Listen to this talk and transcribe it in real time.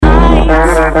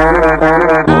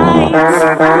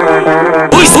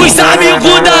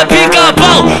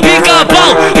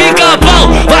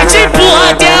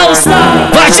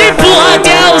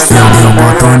eu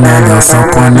boto nela, eu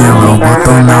soco nela, eu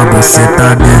boto na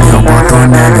buceta dele, eu boto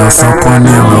nela, eu soco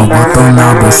nela, eu boto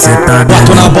na buceta dele.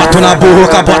 Boto na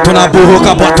boca, boto na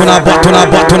boca, boto na boca,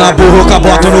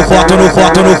 boto no coto no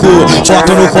cu,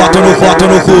 boto no coto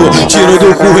no cu, tiro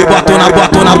do cu e boto na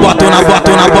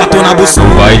buceta.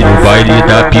 No baile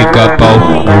da pica-pau,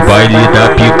 no baile da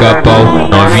pica-pau,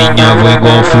 novinha vou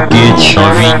igual foguete,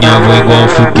 novinha vou igual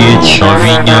foguete,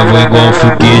 novinha vou igual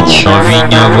foguete,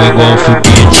 novinha vou igual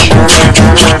foguete.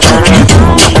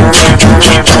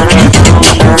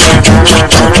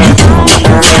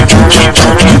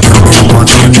 Eu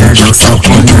boto nela, eu soco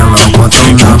nela, eu boto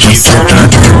na buceta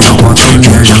dele, eu boto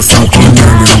nela, eu soco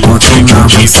nela, eu boto na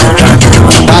buceta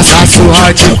dela. Tá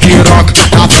surra de piroca,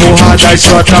 tá porra da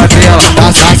jota dela.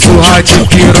 Tá surra de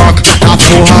piroca, tá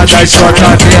porra da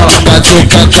jota dela.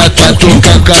 Catuca,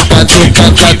 catuca, catuca, catuca,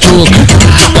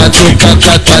 catuca,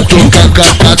 catuca,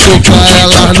 catuca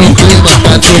elas no clima.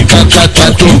 Catuca, catuca,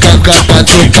 catuca, catuca,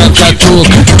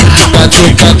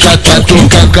 catuca,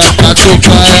 catuca,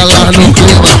 catuca elas no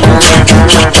clima.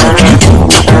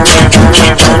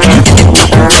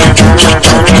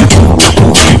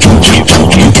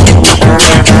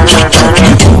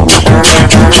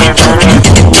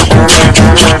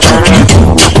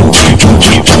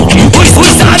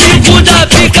 Os amigos da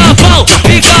pica-pau,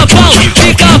 pica-pau,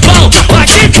 pica-pau,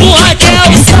 bate empurra até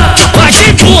o sal, bate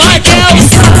empurra até o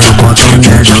sal. Eu boto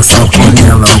nela, eu soco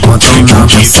nela, eu boto na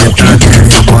buceta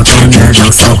dele, eu boto nela,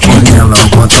 eu soco nela, eu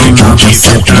boto na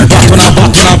buceta dele. Boto na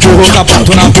boca,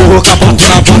 boto na boca, boto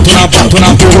na boca,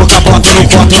 boto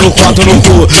no coto no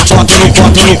cu, boto no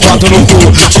coto no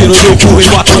cu, tiro do cu e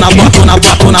boto na buceta.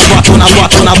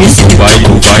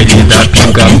 No baile da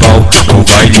pica-pau, no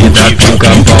baile da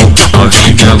pica-pau,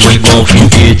 novinha vou igual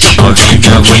foguete,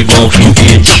 novinha vou igual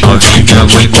foguete, novinha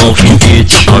vou igual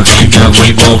foguete, novinha vou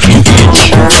igual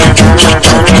foguete.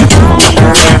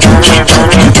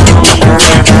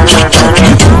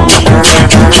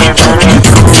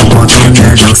 Eu boto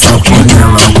nela, eu soco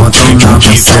nela, eu boto na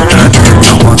buceta dele,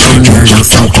 eu boto nela, eu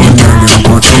soco nela, eu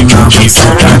boto na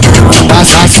buceta dela. Tá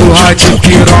surra de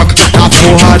piroca, tá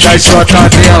porra da jota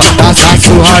dela. Tá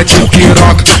surra de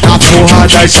piroca, tá porra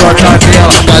da jota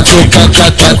dela. Catuca,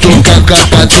 catuca, catuca,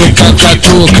 catuca,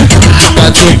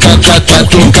 catuca,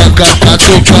 catuca,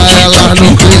 catuca elas no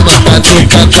clima.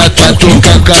 Catuca,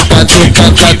 catuca, catuca,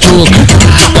 catuca,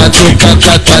 catuca,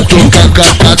 catuca,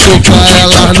 catuca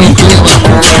elas no clima.